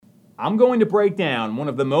I'm going to break down one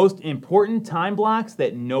of the most important time blocks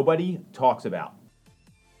that nobody talks about.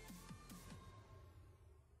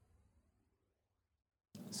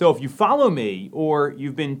 So if you follow me or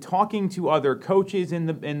you've been talking to other coaches in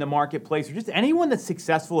the marketplace or just anyone that's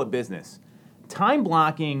successful at business, time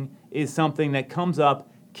blocking is something that comes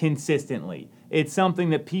up consistently. It's something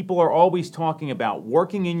that people are always talking about,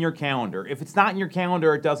 working in your calendar. If it's not in your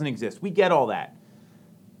calendar, it doesn't exist. We get all that.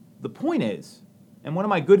 The point is, and one of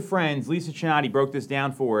my good friends, Lisa Chinati, broke this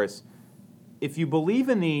down for us, if you believe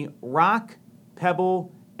in the rock,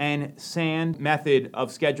 pebble, and sand method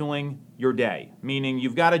of scheduling your day, meaning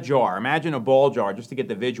you've got a jar, imagine a ball jar just to get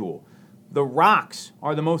the visual. The rocks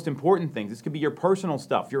are the most important things. This could be your personal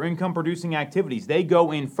stuff, your income producing activities. They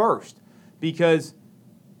go in first because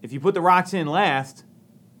if you put the rocks in last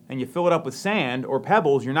and you fill it up with sand or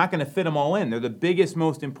pebbles, you're not going to fit them all in. They're the biggest,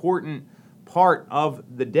 most important part of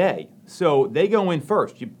the day. So they go in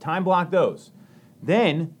first. You time block those.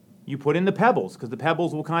 Then you put in the pebbles because the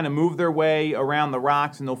pebbles will kind of move their way around the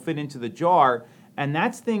rocks and they'll fit into the jar. And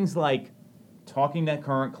that's things like talking to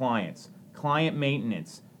current clients, client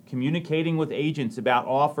maintenance, communicating with agents about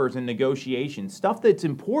offers and negotiations, stuff that's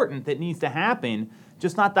important that needs to happen,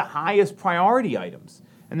 just not the highest priority items.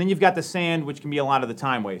 And then you've got the sand, which can be a lot of the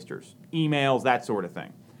time wasters, emails, that sort of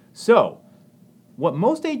thing. So what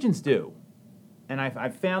most agents do, and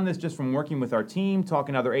I've found this just from working with our team,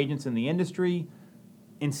 talking to other agents in the industry,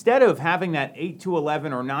 instead of having that 8 to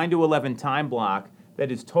 11 or 9 to 11 time block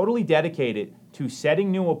that is totally dedicated to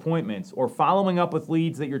setting new appointments or following up with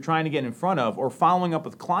leads that you're trying to get in front of or following up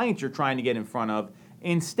with clients you're trying to get in front of,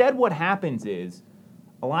 instead what happens is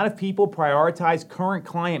a lot of people prioritize current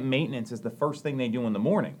client maintenance as the first thing they do in the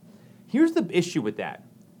morning. Here's the issue with that.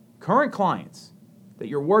 Current clients that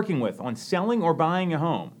you're working with on selling or buying a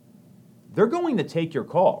home, they're going to take your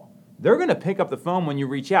call. They're going to pick up the phone when you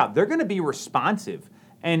reach out. They're going to be responsive.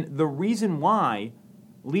 And the reason why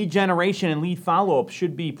lead generation and lead follow-up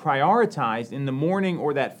should be prioritized in the morning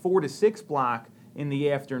or that 4 to 6 block in the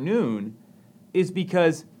afternoon is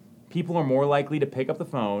because people are more likely to pick up the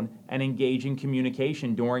phone and engage in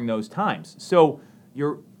communication during those times. So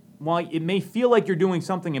while it may feel like you're doing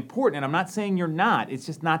something important, and I'm not saying you're not, it's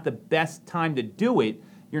just not the best time to do it.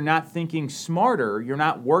 You're not thinking smarter, you're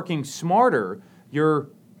not working smarter,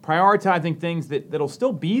 you're prioritizing things that'll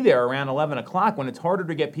still be there around 11 o'clock when it's harder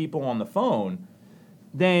to get people on the phone,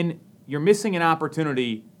 then you're missing an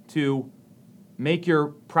opportunity to make your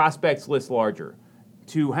prospects list larger,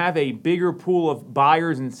 to have a bigger pool of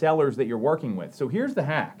buyers and sellers that you're working with. So here's the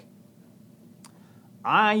hack.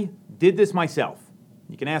 I did this myself.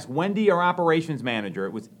 You can ask Wendy, our operations manager.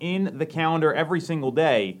 It was in the calendar every single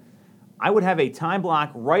day. I would have a time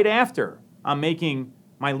block right after I'm making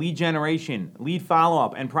my lead generation, lead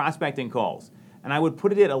follow-up, and prospecting calls. And I would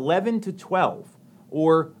put it at 11 to 12,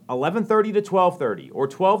 or 11:30 to 12:30, or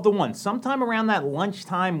 12 to 1, sometime around that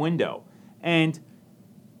lunchtime window, and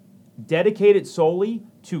dedicate it solely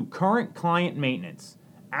to current client maintenance,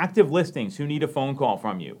 active listings who need a phone call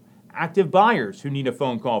from you, active buyers who need a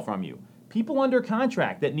phone call from you, people under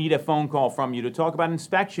contract that need a phone call from you to talk about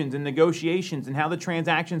inspections and negotiations and how the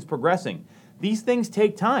transaction's progressing. These things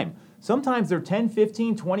take time. Sometimes they're 10,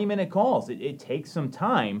 15, 20-minute calls. It takes some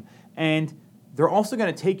time, and they're also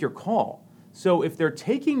going to take your call. So if they're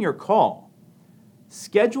taking your call,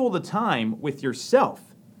 schedule the time with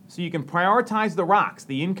yourself so you can prioritize the rocks,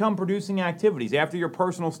 the income-producing activities after your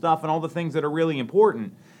personal stuff and all the things that are really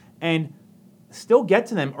important, and still get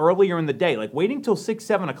to them earlier in the day. Like waiting till 6,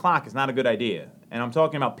 7 o'clock is not a good idea, and I'm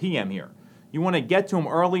talking about PM here. You want to get to them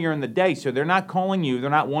earlier in the day so they're not calling you, they're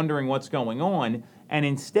not wondering what's going on, and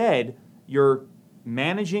instead you're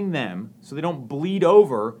managing them so they don't bleed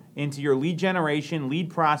over into your lead generation, lead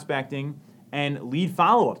prospecting, and lead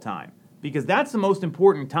follow-up time, because that's the most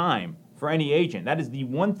important time for any agent. That is the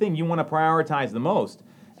one thing you want to prioritize the most,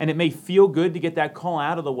 and it may feel good to get that call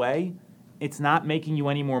out of the way. It's not making you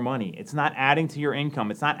any more money. It's not adding to your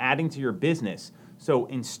income. It's not adding to your business. So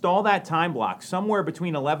install that time block somewhere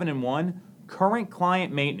between 11 and 1, current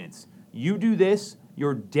client maintenance. You do this,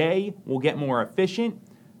 your day will get more efficient.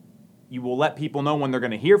 You will let people know when they're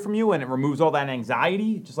going to hear from you, and it removes all that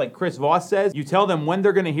anxiety. Just like Chris Voss says, you tell them when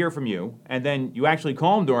they're going to hear from you, and then you actually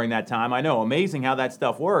call them during that time. I know, amazing how that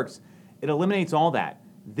stuff works. It eliminates all that.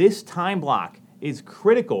 This time block is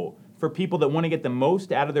critical for people that want to get the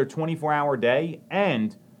most out of their 24-hour day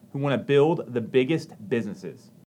and who want to build the biggest businesses.